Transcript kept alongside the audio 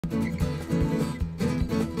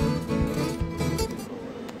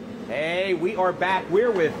everybody. We are back.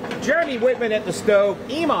 We're with Jeremy Whitman at the stove.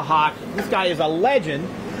 Ema Hawk. This guy is a legend.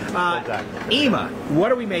 Ema,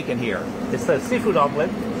 what are we making here? It's a seafood omelet.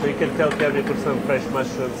 So you can tell Jeremy put some fresh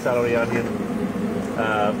mushrooms, celery, onion,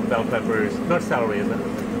 bell peppers, not celery, and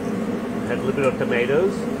a little bit of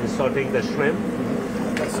tomatoes. He's sauteing the shrimp.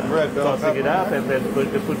 That's some red bell tossing it up, and then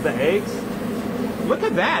put the eggs. Look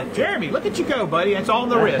at that. Jeremy, look at you go, buddy. That's all on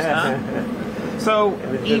the wrist, huh? So,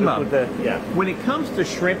 Ema, when it comes to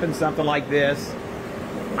shrimp and something like this,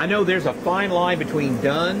 I know there's a fine line between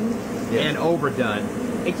done and overdone.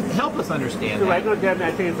 Help us understand so that. Right now, Jeremy,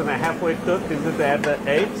 I think it's halfway cooked. He's going to add the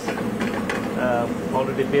eggs,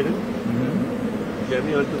 already beaten.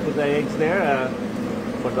 Jeremy, you want to put the eggs there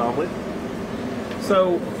for the omelet?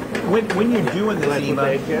 So, when you're doing this,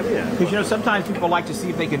 Ema, because you know sometimes people like to see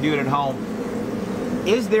if they can do it at home.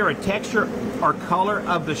 Is there a texture or color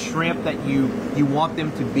of the shrimp that you want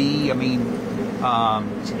them to be? I mean,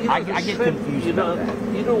 I get shrimp, confused about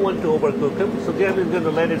that. You don't want to overcook them, so Jeremy's going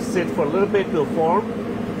to let it sit for a little bit to form,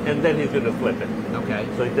 and then he's going to flip it. Okay.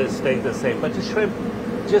 So it does stay the same. But the shrimp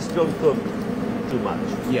just don't cook too much.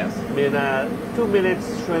 Yes. I mean, 2 minutes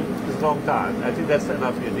shrimp is a long time. I think that's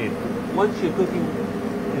enough you need. Once you're cooking,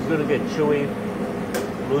 it's going to get chewy,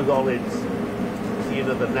 lose all its,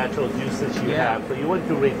 the natural juices you have. So you want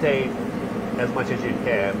to retain as much as you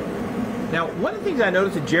can. Now, one of the things I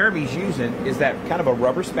noticed that Jeremy's using is that kind of a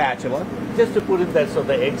rubber spatula. Just to put in there so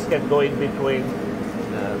the eggs can go in between.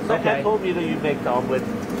 So at home, you make the omelet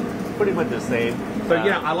pretty much the same. So,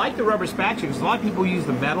 I like the rubber spatula because a lot of people use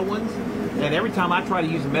the metal ones. And every time I try to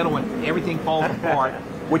use the metal one, everything falls apart,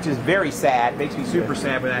 which is very sad. Makes me super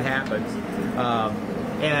sad when that happens.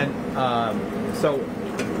 So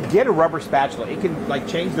get a rubber spatula. It can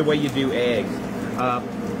change the way you do eggs.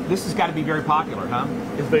 This has got to be very popular, huh?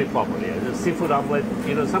 It's very popular, yeah. The seafood omelet,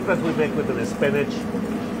 sometimes we make with the spinach.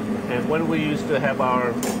 And when we used to have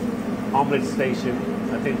our omelet station,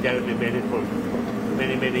 I think Jeremy made it for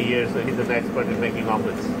many, many years, so he's an expert in making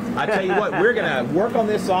omelets. I tell you what, we're going to work on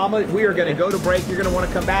this omelet. We are going to go to break. You're going to want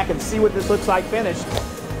to come back and see what this looks like finished.